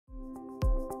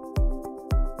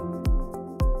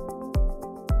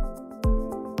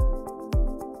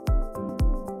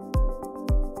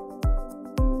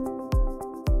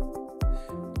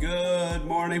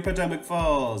morning, Potomac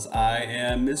Falls. I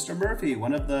am Mr. Murphy,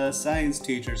 one of the science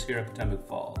teachers here at Potomac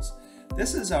Falls.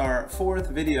 This is our fourth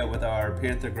video with our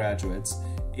Panther graduates,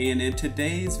 and in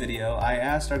today's video, I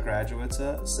asked our graduates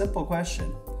a simple question.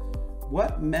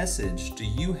 What message do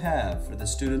you have for the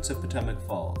students of Potomac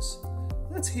Falls?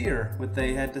 Let's hear what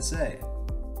they had to say.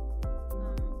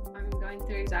 I'm going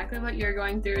through exactly what you're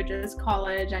going through, just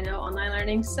college. I know online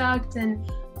learning sucked and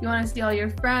you want to see all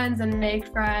your friends and make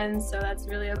friends, so that's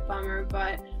really a bummer,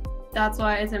 but that's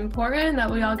why it's important that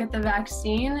we all get the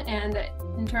vaccine. And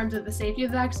in terms of the safety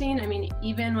of the vaccine, I mean,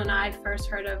 even when I first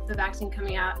heard of the vaccine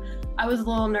coming out, I was a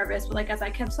little nervous, but as I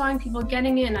kept seeing people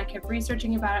getting it and I kept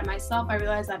researching about it myself, I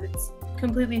realized that it's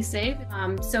completely safe.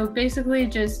 So basically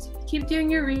just keep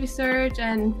doing your research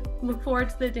and look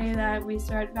forward to the day that we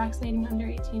start vaccinating under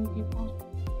 18 people.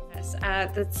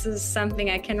 This is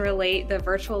something I can relate. The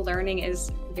virtual learning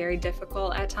is very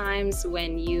difficult at times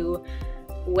when you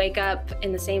wake up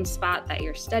in the same spot that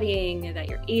you're studying, that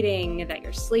you're eating, that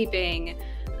you're sleeping.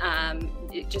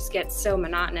 It just gets so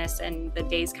monotonous and the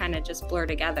days kind of just blur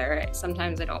together.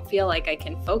 Sometimes I don't feel like I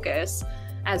can focus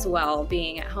as well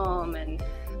being at home, and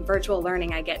virtual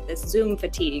learning, I get this Zoom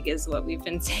fatigue is what we've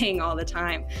been saying all the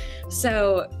time.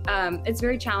 So it's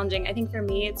very challenging. I think for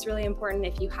me, it's really important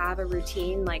if you have a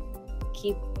routine,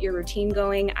 keep your routine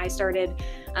going. I started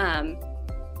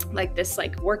this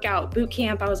workout boot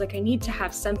camp. I was like, I need to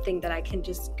have something that I can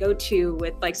just go to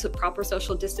with proper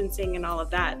social distancing and all of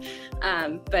that.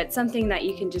 But something that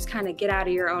you can just kind of get out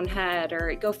of your own head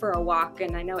or go for a walk.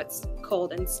 And I know it's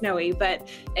cold and snowy, but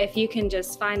if you can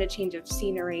just find a change of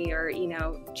scenery or,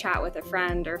 chat with a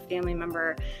friend or family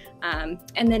member. And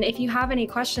then if you have any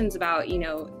questions about, I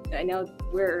know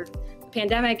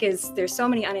there's so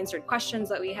many unanswered questions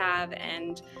that we have.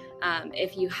 And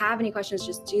if you have any questions,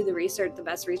 just do the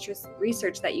best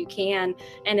research that you can.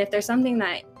 And if there's something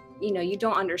that you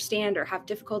don't understand or have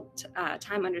difficult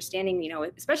time understanding,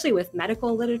 especially with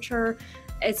medical literature,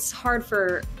 it's hard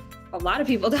for a lot of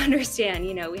people to understand.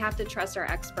 We have to trust our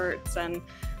experts and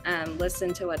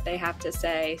listen to what they have to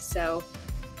say. So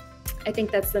I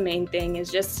think that's the main thing,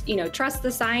 is just trust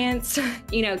the science.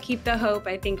 Keep the hope.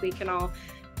 I think we can all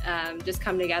just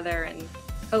come together and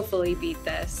hopefully beat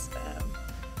this.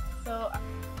 So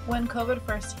when COVID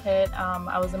first hit,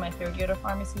 I was in my third year of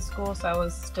pharmacy school, so I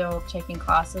was still taking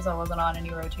classes. I wasn't on any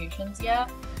rotations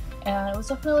yet, and it was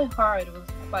definitely hard. It was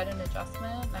quite an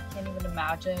adjustment. I can't even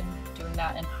imagine doing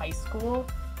that in high school,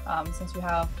 since you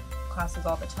have classes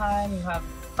all the time, you have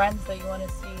friends that you want to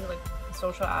see. The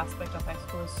social aspect of high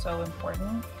school is so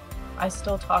important. I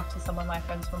still talk to some of my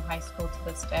friends from high school to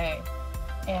this day,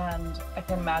 and I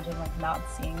can imagine not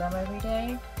seeing them every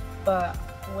day. But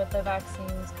with the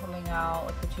vaccines coming out,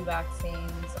 with the 2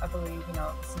 vaccines, I believe,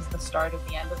 this is the start of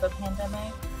the end of the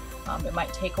pandemic. It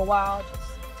might take a while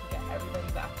just to get everybody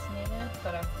vaccinated,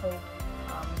 but I hope,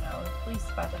 at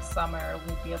least by the summer,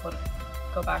 we'd be able to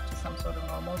go back to some sort of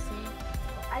normalcy.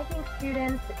 I think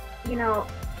students,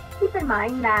 keep in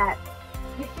mind that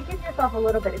you should give yourself a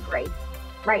little bit of grace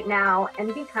right now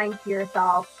and be kind to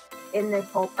yourself in this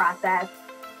whole process.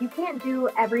 You can't do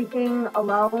everything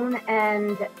alone,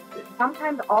 and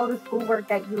sometimes all the schoolwork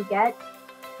that you get,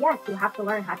 yes, you have to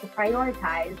learn how to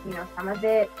prioritize. Some of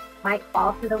it might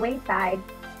fall to the wayside,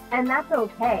 and that's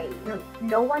okay.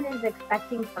 No one is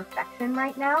expecting perfection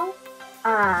right now.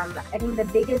 I think the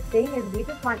biggest thing is we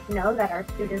just want to know that our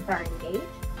students are engaged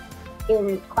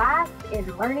in class,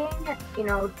 in learning,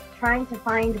 trying to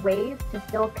find ways to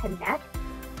still connect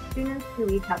students to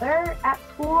each other at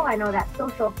school. I know that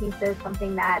social piece is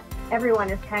something that everyone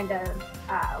is kind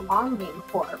of longing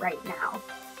for right now.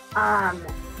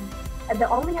 The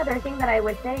only other thing that I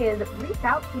would say is reach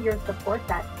out to your supports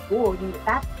at school.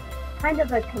 That's kind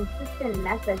of a consistent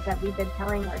message that we've been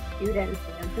telling our students.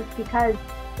 Just because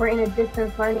we're in a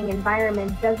distance learning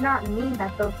environment does not mean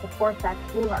that those supports at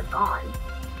school are gone.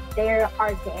 There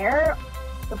are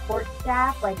support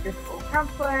staff like your school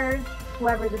counselors,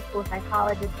 whoever the school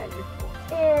psychologist at your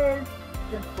school is,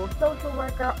 your school social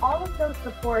worker. All of those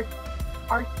supports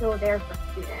are still there for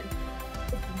students.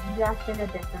 It's just in a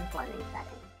distance learning setting.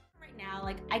 Right now,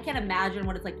 I can't imagine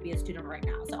what it's like to be a student right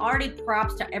now. So already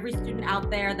props to every student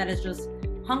out there that is just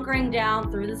hunkering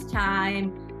down through this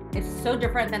time. It's so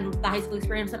different than the high school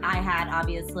experience that I had,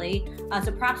 obviously.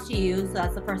 So props to you. So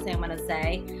that's the first thing I'm gonna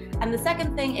say. And the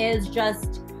second thing is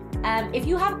just, if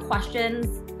you have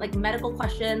questions, medical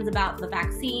questions about the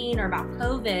vaccine or about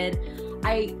COVID,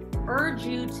 I urge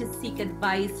you to seek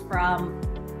advice from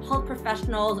health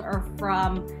professionals or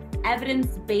from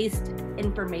evidence-based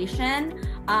information.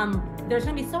 There's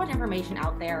gonna be so much information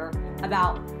out there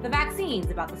about the vaccines,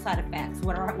 about the side effects,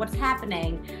 what's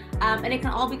happening. And it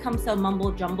can all become so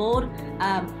mumble jumbled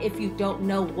if you don't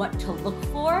know what to look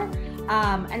for.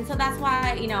 And so that's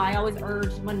why, I always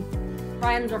urge when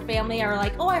friends or family are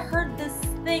like, oh, I heard this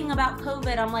thing about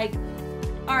COVID. I'm like,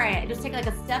 all right, just take like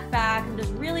a step back and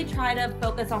just really try to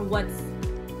focus on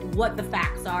what the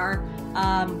facts are,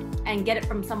 and get it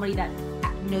from somebody that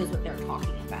knows what they're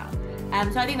talking about.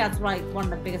 So I think that's like one of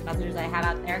the biggest messages I have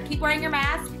out there. Keep wearing your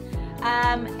mask,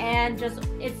 and just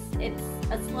it's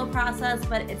a slow process,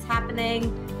 but it's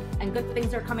happening, and good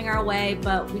things are coming our way.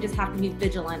 But we just have to be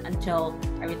vigilant until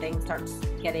everything starts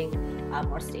getting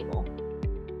more stable.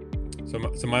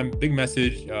 So my big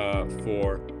message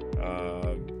for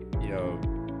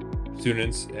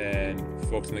students and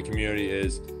folks in the community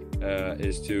is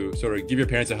to sort of give your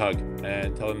parents a hug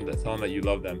and tell them that you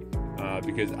love them,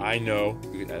 because I know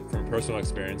from personal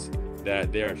experience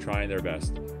that they are trying their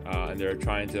best, and they're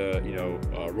trying to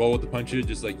roll with the punches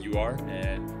just like you are,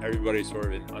 and everybody's sort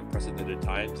of in unprecedented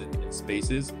times and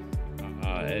spaces.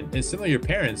 And similar to your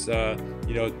parents,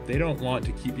 they don't want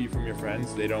to keep you from your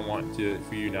friends. They don't want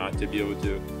for you not to be able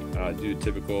to do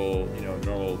typical,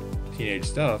 normal teenage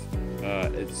stuff.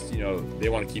 They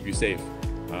want to keep you safe.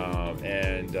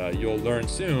 And you'll learn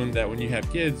soon that when you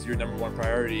have kids, your number one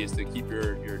priority is to keep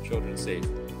your children safe.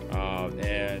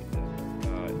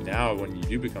 Now when you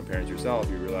do become parents yourself,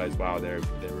 you realize, wow, they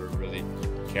were really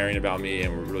caring about me,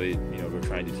 and were really, were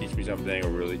trying to teach me something, or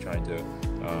really trying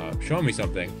to show me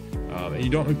something. And you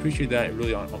don't appreciate that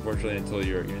really, unfortunately, until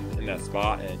you're in that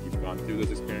spot and you've gone through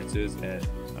those experiences. And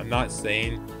I'm not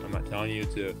telling you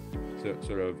to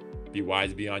sort of be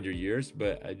wise beyond your years,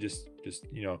 but I just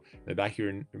in the back of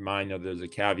your mind, there's a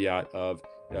caveat of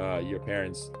your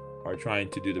parents are trying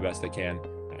to do the best they can,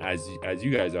 as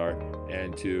you guys are,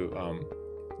 and to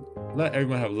let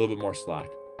everyone have a little bit more slack.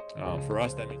 For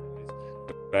us, that means.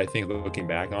 But I think looking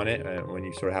back on it, when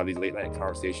you sort of have these late night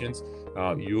conversations,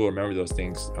 you will remember those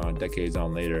things decades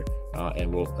on later,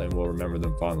 and we'll remember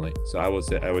them fondly. So I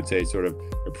would say sort of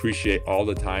appreciate all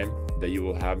the time that you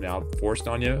will have now forced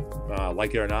on you,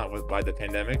 like it or not, by the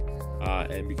pandemic,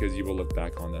 and because you will look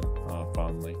back on them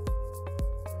fondly.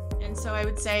 And so I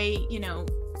would say,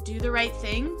 do the right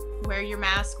thing, wear your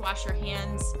mask, wash your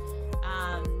hands,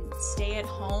 stay at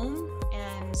home,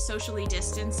 and socially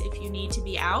distance if you need to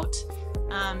be out.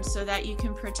 So that you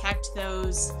can protect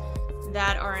those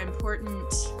that are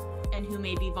important and who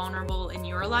may be vulnerable in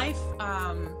your life,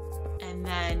 and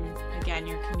then again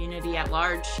your community at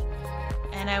large.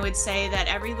 And I would say that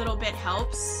every little bit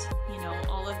helps.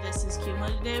 All of this is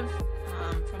cumulative,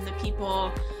 from the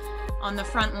people on the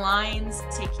front lines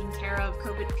taking care of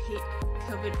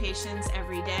COVID patients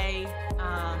every day,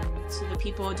 to the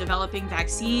people developing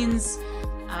vaccines,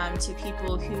 to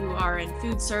people who are in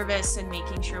food service and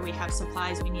making sure we have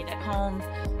supplies we need at home.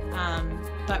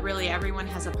 But really everyone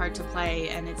has a part to play,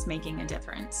 and it's making a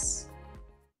difference.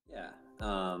 Yeah,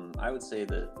 I would say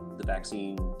that the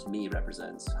vaccine to me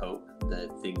represents hope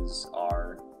that things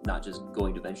are not just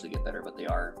going to eventually get better, but they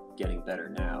are getting better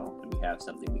now, and we have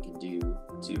something we can do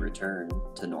to return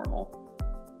to normal.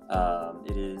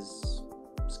 It is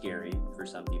scary for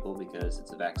some people because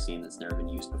it's a vaccine that's never been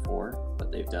used before,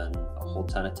 but they've done a whole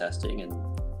ton of testing, and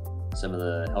some of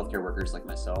the healthcare workers like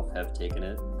myself have taken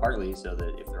it partly so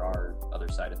that if there are other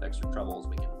side effects or troubles,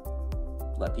 we can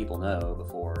let people know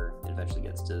before it eventually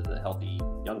gets to the healthy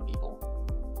young people.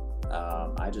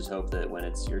 I just hope that when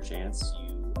it's your chance,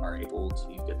 you are able to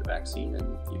get the vaccine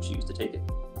and you choose to take it.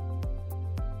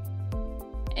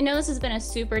 I know this has been a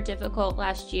super difficult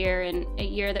last year, and a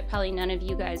year that probably none of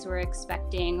you guys were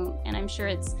expecting, and I'm sure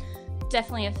it's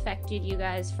definitely affected you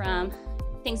guys from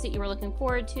things that you were looking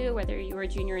forward to, whether you were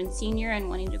junior and senior and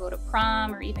wanting to go to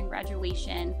prom or even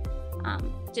graduation.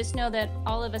 Just know that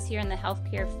all of us here in the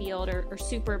healthcare field are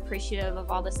super appreciative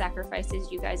of all the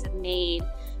sacrifices you guys have made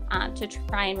to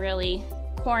try and really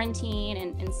quarantine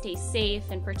and stay safe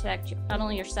and protect not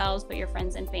only yourselves but your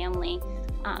friends and family.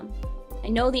 I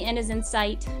know the end is in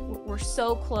sight. We're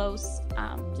so close.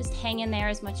 Just hang in there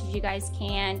as much as you guys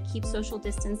can. Keep social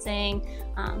distancing.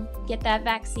 Get that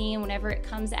vaccine whenever it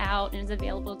comes out and is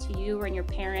available to you and your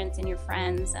parents and your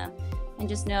friends. And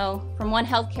just know, from one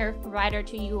healthcare provider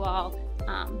to you all,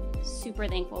 super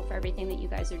thankful for everything that you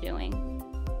guys are doing.